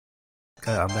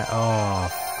God, I'm back. Oh,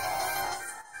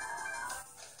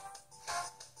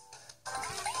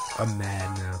 I'm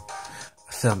mad now.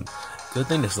 Good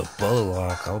thing this is a bullet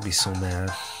lock. I would be so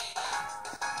mad.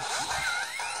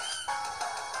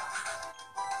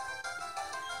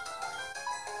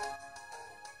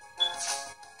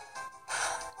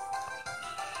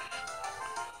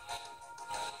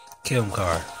 Kill him,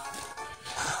 car.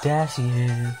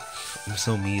 Dashing. I'm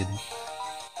so mean.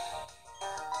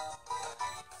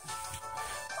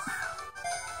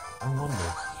 I wonder,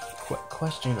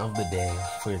 question of the day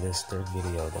for this third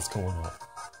video that's going up.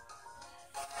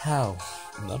 How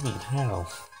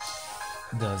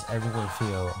does everyone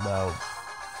feel about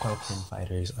Pokemon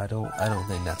fighters? I don't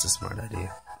think that's a smart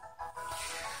idea.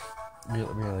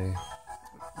 Really.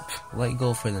 Let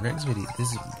go for the next video.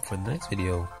 For the next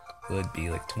video would be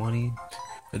like 20.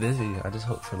 For this video, I just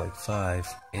hope for like 5.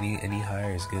 Any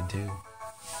higher is good too.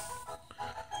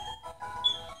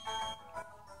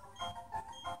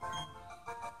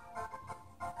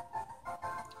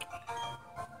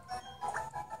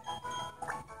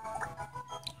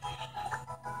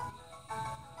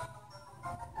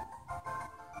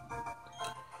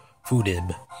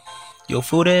 Foodib. Yo,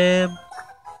 Foodib!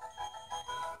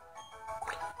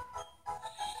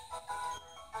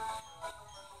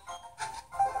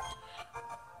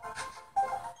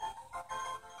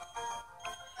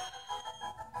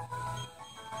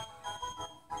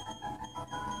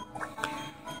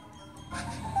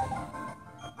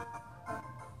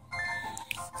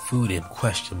 Foodib,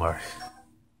 question mark.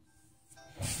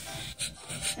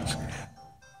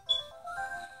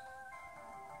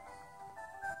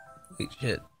 Wait,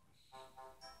 shit.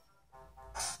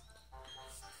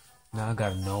 Now I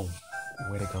gotta know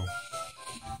where to go.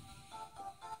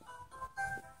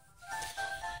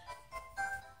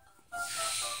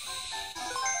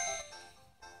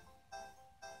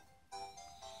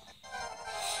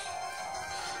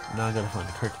 Now I gotta find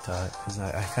the Kricketot, because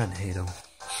I kinda hate him.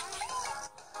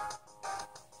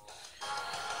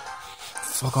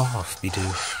 Fuck off,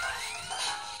 Bidoof.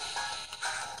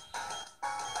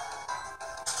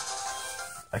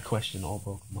 I question all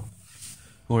Pokemon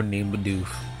who are named Bidoof.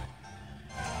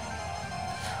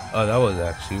 Oh, that was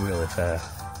actually really fast.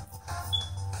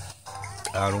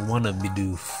 I don't want a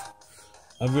Bidoof.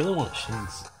 I really want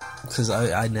Shinx, because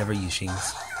I never use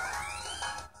Shinx.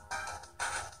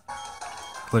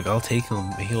 Like, I'll take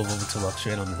him, he'll move to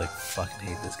Luxury, and I'll be like, fucking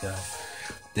hate this guy.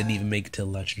 Didn't even make it to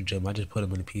Electric Gym, I just put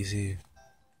him in a PC.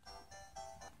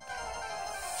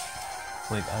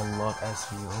 Like, I love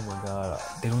SV, oh my god.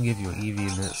 They don't give you an EV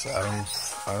in this, I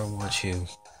don't want you.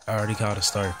 I already got a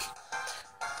Stark.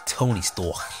 Tony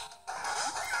Stork.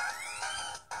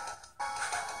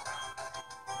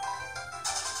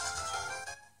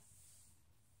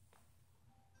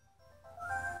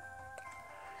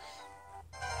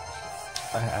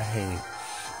 I hate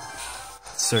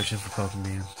searching for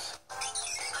Pokemon.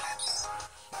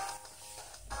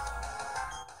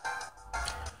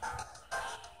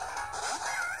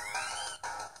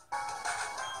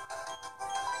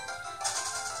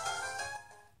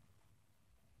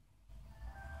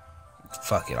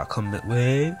 Fuck it, I'll come that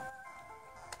way.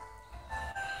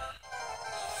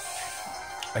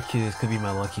 This could be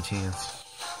my lucky chance.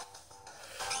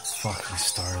 It's fucking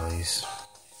Starlies.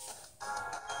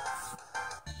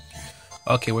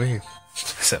 Okay, we're here.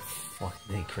 Except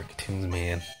fucking hate Crickettoons,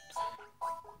 man.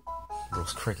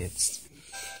 Those crickets.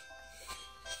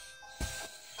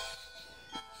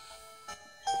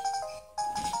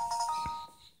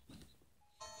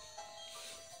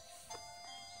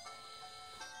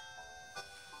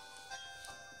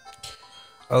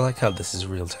 I like how this is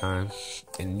real time,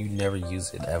 and you never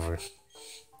use it ever.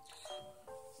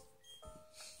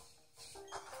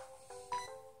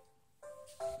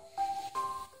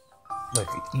 Like,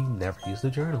 you never use the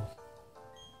journal.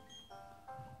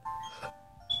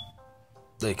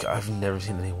 Like, I've never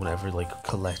seen anyone ever, like,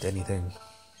 collect anything.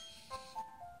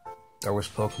 I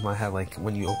wish Pokemon had, like,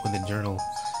 when you open the journal,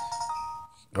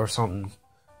 or something,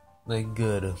 like,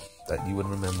 good, that you would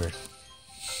remember.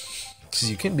 Because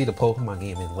you can beat a Pokemon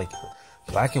game in, like,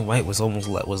 Black and White was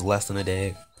less than a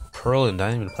day. Pearl and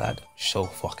Diamond and Platinum, so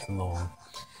fucking long.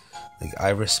 Like, I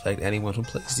respect anyone who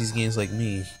plays these games like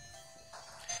me.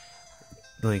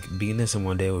 Like, beating this in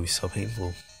one day would be so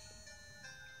painful.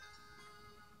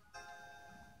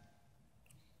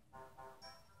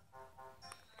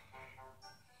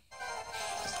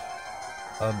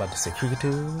 I was about to say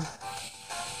Cricketoo.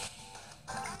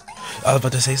 I was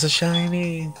about to say it's a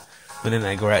shiny. But then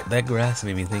that grass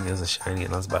made me think it was a shiny,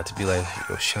 and I was about to be like,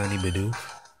 yo, shiny Bidoof.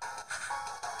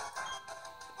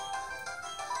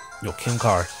 Yo, Kim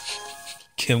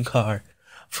Carr.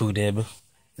 Foodib,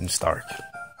 and Stark.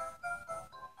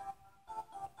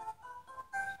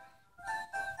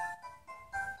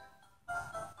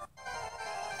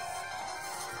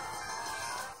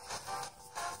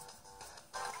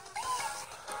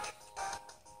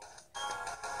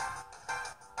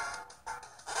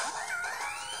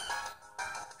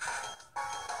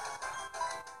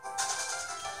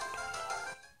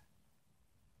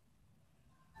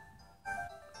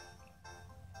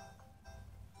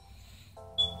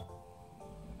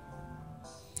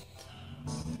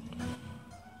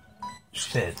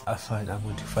 Shit, I find I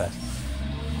went too fast.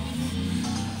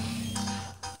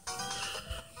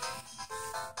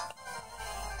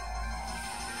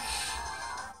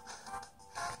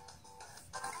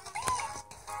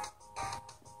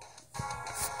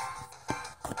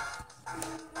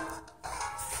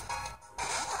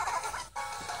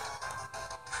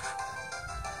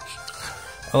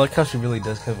 I like how she really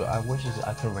does cover. I wish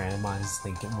I could randomize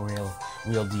like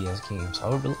real DS games. I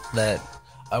would that.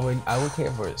 I would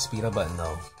care for it. Speed up button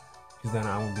though, because then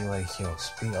I would be like, yo,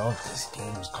 speed up. This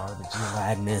game is garbage. You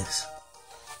lagness.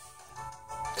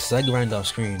 Cause I grind off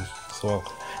screen, so I'll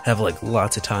have like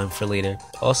lots of time for later.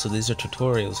 Also, these are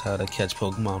tutorials how to catch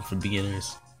Pokemon for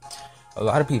beginners. A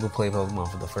lot of people play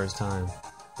Pokemon for the first time.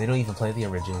 They don't even play the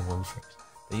original one first.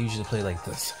 They usually play like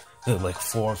this. They're like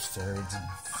 4th, 3rd, and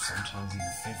sometimes even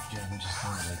 5th gen, which is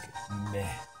kind of like meh.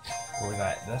 Or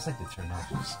that's like the turn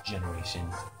off generation.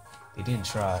 They didn't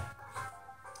try.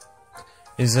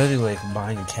 It's literally like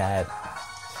buying a cat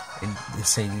and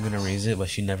saying you're gonna raise it,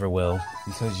 but you never will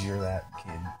because you're that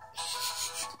kid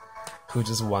who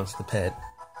just wants the pet.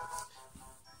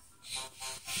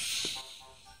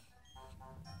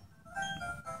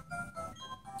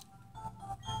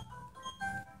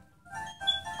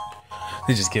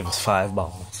 They just give us 5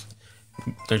 balls.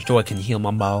 There's Joy Can Heal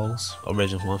My Balls.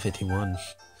 Original 151.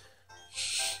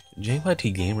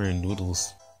 JYT Gamer and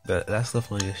Noodles. That's the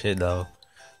funniest shit though.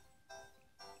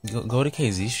 Go to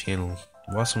KZ's channel.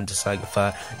 Watch some Decide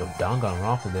 5. Yo,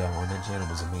 Danganronpa there on that channel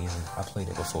was amazing. I played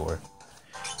it before.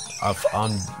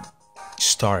 On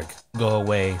Stark, Go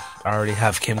Away. I already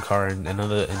have Kim Carr and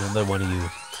another one of you.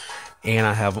 And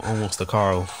I have almost the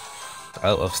Carl.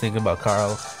 I was thinking about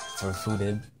Carl for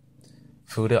Foodib.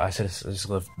 I should have just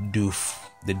left Doof.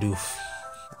 The Doof.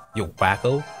 Yo,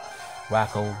 Wacko.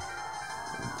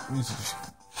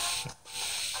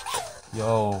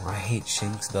 Yo, I hate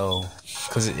Shinx though.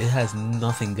 Because it has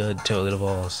nothing good till it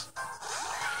evolves.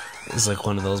 It's like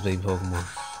one of those baby Pokemon.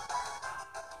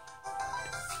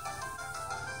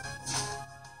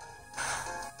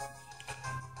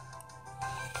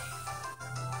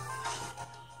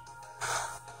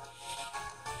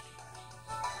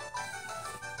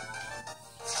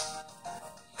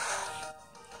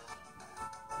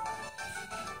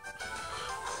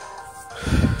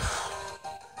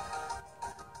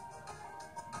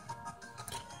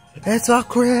 It's a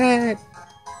crit!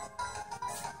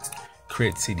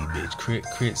 Crit City, bitch.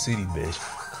 Crit City, bitch.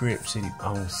 Crit City. I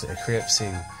almost said Crit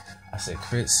City. I said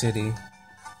Crit City.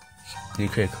 The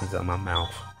crit comes out of my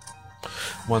mouth.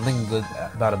 One thing good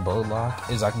about a boat lock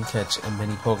is I can catch as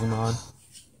many Pokemon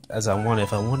as I want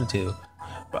if I wanted to.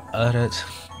 But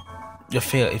you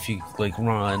fail if you like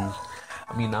run.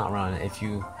 I mean, not run. If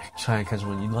you try and catch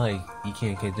one you like, you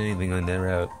can't catch anything on that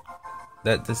route.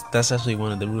 That's actually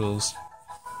one of the rules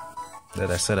that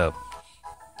I set up.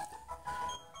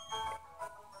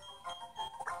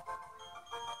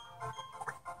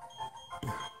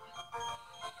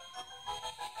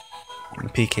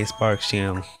 PK Sparks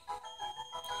channel.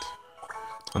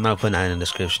 I'm not putting that in the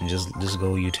description. Just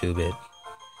go YouTube it.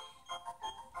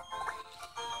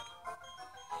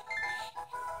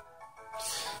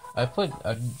 I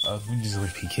just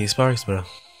like PK Sparks, bro.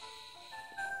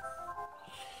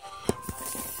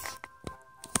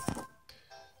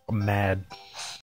 I'm mad.